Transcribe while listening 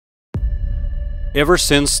Ever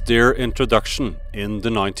since their introduction in the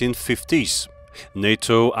 1950s,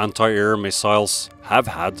 NATO anti-air missiles have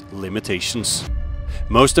had limitations.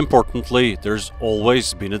 Most importantly, there's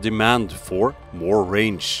always been a demand for more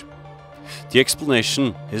range. The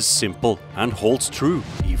explanation is simple and holds true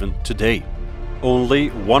even today. Only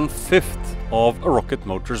 1/5 of a rocket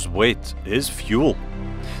motor's weight is fuel.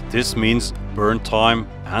 This means burn time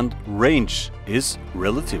and range is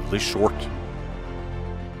relatively short.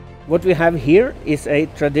 What we have here is a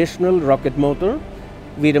traditional rocket motor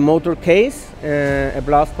with a motor case, a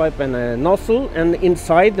blast pipe and a nozzle, and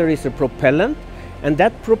inside there is a propellant, and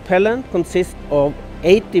that propellant consists of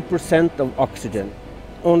 80% of oxygen.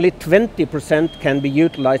 Only 20% can be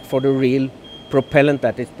utilized for the real propellant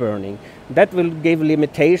that is burning. That will give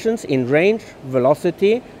limitations in range,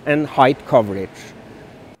 velocity and height coverage.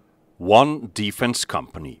 One defense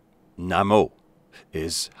company, Nammo,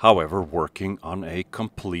 is however working on a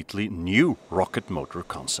completely new rocket motor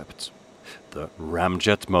concept. The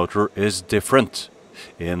Ramjet motor is different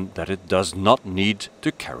in that it does not need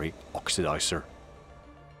to carry oxidizer.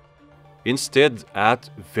 Instead, at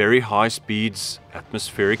very high speeds,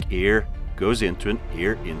 atmospheric air goes into an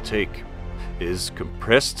air intake, is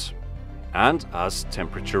compressed, and as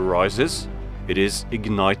temperature rises, it is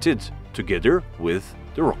ignited together with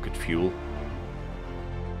the rocket fuel.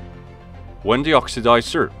 When the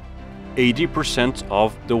oxidizer, 80%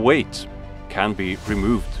 of the weight, can be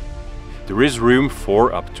removed, there is room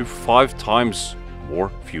for up to 5 times more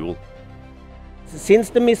fuel. Since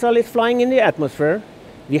the missile is flying in the atmosphere,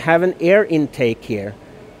 we have an air intake here.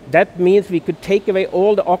 That means we could take away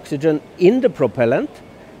all the oxygen in the propellant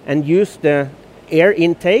and use the air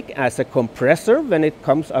intake as a compressor when it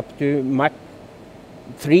comes up to Mach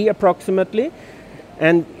 3 approximately.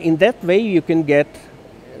 And in that way you can get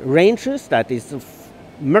ranges that is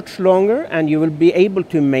much longer, and you will be able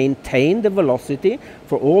to maintain the velocity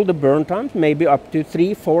for all the burn times, maybe up to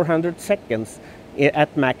 300-400 seconds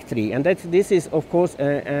at Mach 3. And this is of course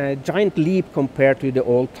a giant leap compared to the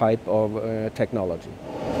old type of technology.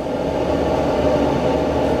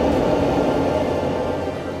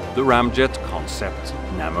 The Ramjet concept,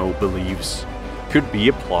 Nammo believes, could be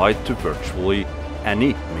applied to virtually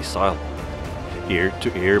any missile.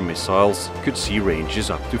 Air-to-air missiles could see ranges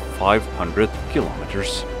up to 500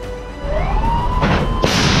 kilometers.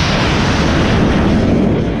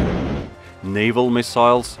 Naval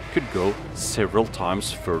missiles could go several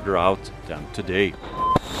times further out than today.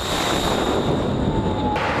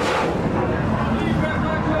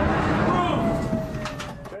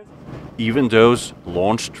 Even those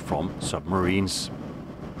launched from submarines.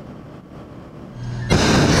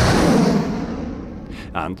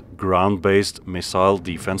 And ground-based missile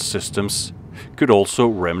defense systems could also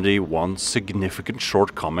remedy one significant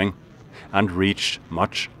shortcoming and reach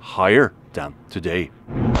much higher than today.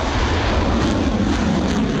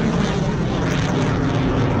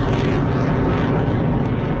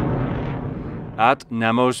 At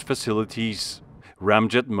Nammo's facilities,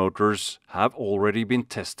 Ramjet motors have already been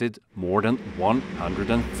tested more than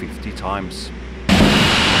 150 times.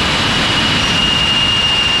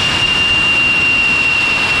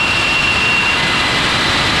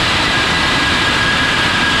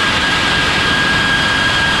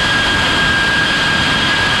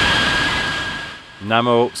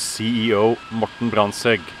 Nammo CEO Morten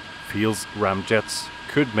Brandtzæg feels Ramjets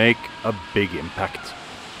could make a big impact.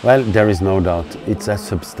 Well, there is no doubt. It's a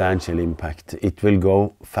substantial impact. It will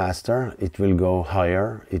go faster, it will go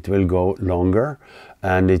higher, it will go longer,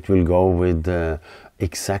 and it will go with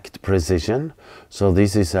exact precision. So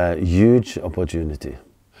this is a huge opportunity.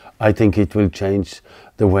 I think it will change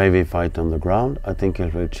the way we fight on the ground. I think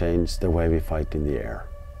it will change the way we fight in the air.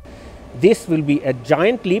 This will be a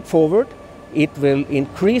giant leap forward. It will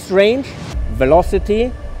increase range,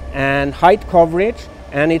 velocity and height coverage,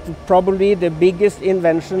 and it's probably the biggest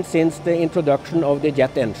invention since the introduction of the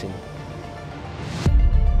jet engine.